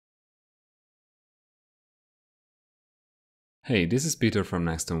Hey, this is Peter from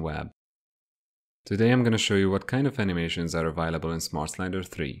Next on Web. Today I'm going to show you what kind of animations are available in Smart Slider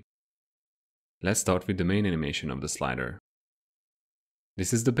 3. Let's start with the main animation of the slider.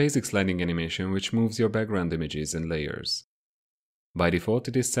 This is the basic sliding animation which moves your background images and layers. By default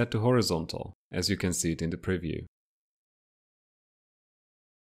it is set to horizontal, as you can see it in the preview.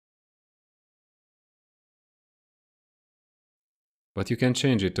 But you can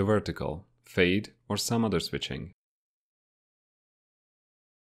change it to vertical, fade, or some other switching.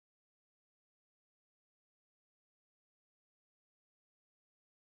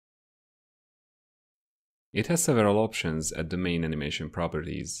 It has several options at the main animation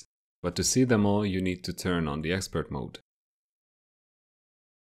properties, but to see them all you need to turn on the expert mode.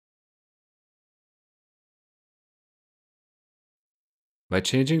 By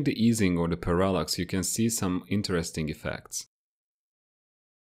changing the easing or the parallax you can see some interesting effects.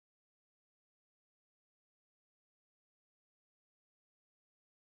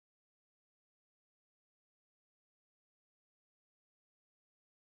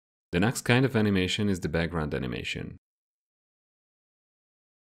 The next kind of animation is the background animation.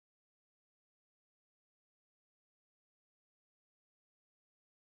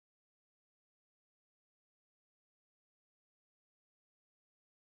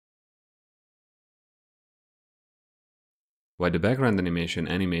 While the background animation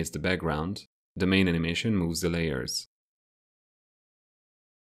animates the background, the main animation moves the layers.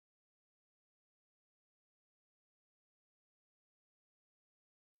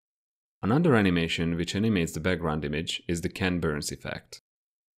 Another animation which animates the background image is the Ken Burns effect.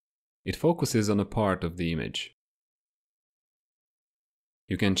 It focuses on a part of the image.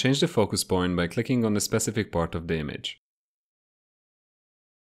 You can change the focus point by clicking on the specific part of the image.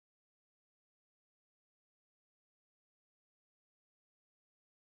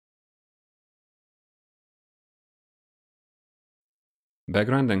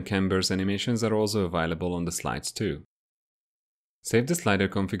 Background and Ken Burns animations are also available on the slides too. Save the slider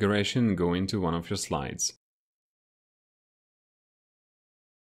configuration and go into one of your slides.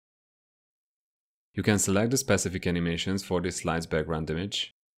 You can select the specific animations for this slide's background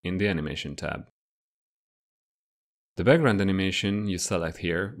image in the Animation tab. The background animation you select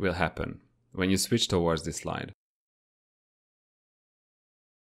here will happen when you switch towards this slide.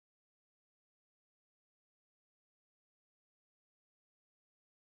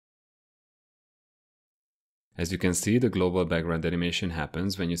 As you can see, the global background animation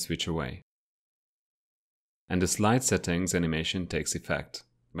happens when you switch away. And the slide settings animation takes effect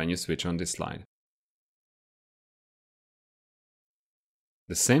when you switch on this slide.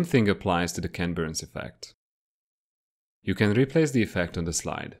 The same thing applies to the Ken Burns effect. You can replace the effect on the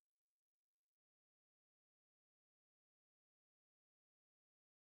slide.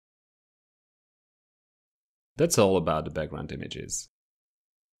 That's all about the background images.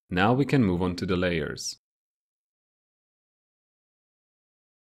 Now we can move on to the layers.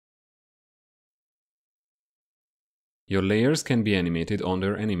 Your layers can be animated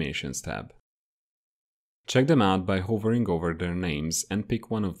under Animations tab. Check them out by hovering over their names and pick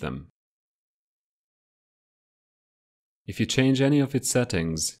one of them. If you change any of its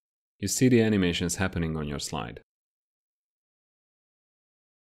settings, you see the animations happening on your slide.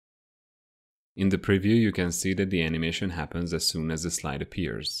 In the preview you can see that the animation happens as soon as the slide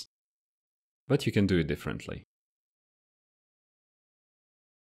appears. But you can do it differently.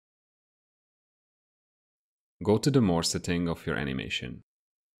 Go to the More setting of your animation.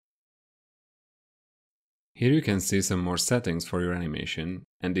 Here you can see some more settings for your animation,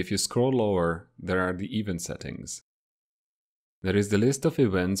 and if you scroll lower, there are the event settings. There is the list of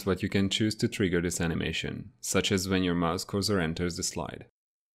events what you can choose to trigger this animation, such as when your mouse cursor enters the slide.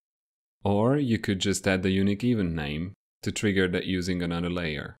 Or you could just add the unique event name to trigger that using another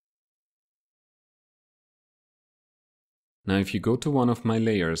layer. Now if you go to one of my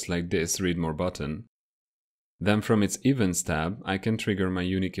layers like this Read More button, then from its Events tab I can trigger my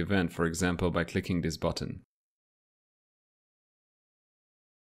unique event, for example by clicking this button.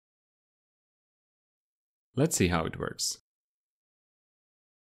 Let's see how it works.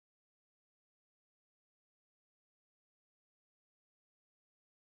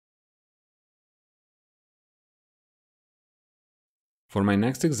 For my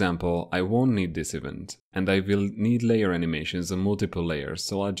next example, I won't need this event, and I will need layer animations on multiple layers,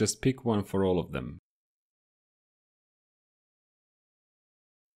 so I'll just pick one for all of them.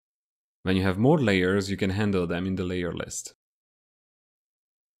 When you have more layers, you can handle them in the layer list.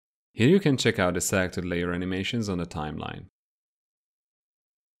 Here you can check out the selected layer animations on the timeline.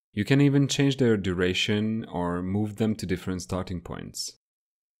 You can even change their duration or move them to different starting points.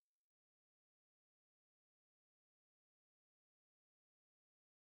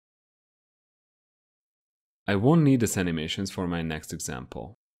 I won't need these animations for my next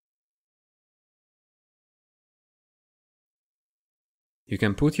example. You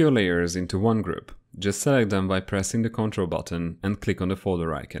can put your layers into one group. Just select them by pressing the Ctrl button and click on the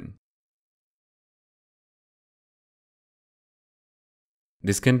folder icon.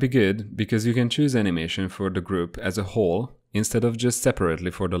 This can be good because you can choose animation for the group as a whole instead of just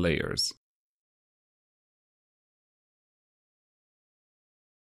separately for the layers.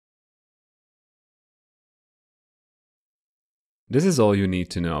 This is all you need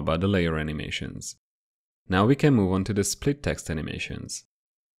to know about the layer animations. Now we can move on to the split text animations.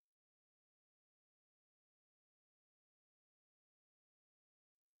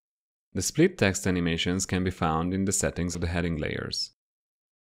 The split text animations can be found in the settings of the heading layers.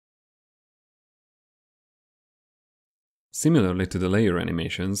 Similarly to the layer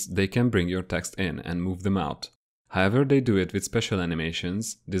animations, they can bring your text in and move them out. However, they do it with special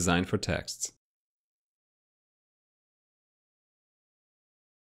animations designed for texts.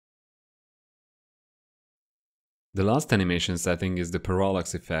 The last animation setting is the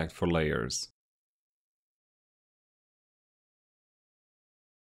parallax effect for layers.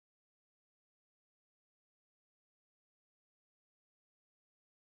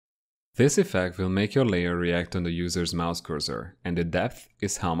 This effect will make your layer react on the user's mouse cursor, and the depth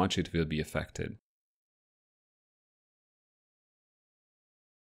is how much it will be affected.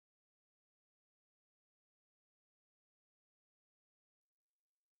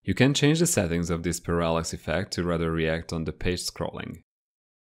 You can change the settings of this parallax effect to rather react on the page scrolling.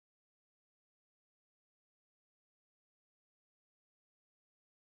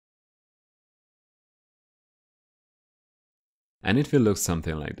 And it will look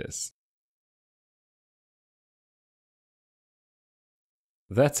something like this.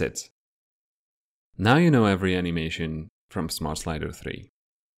 That's it. Now you know every animation from Smart Slider 3.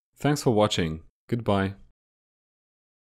 Thanks for watching. Goodbye.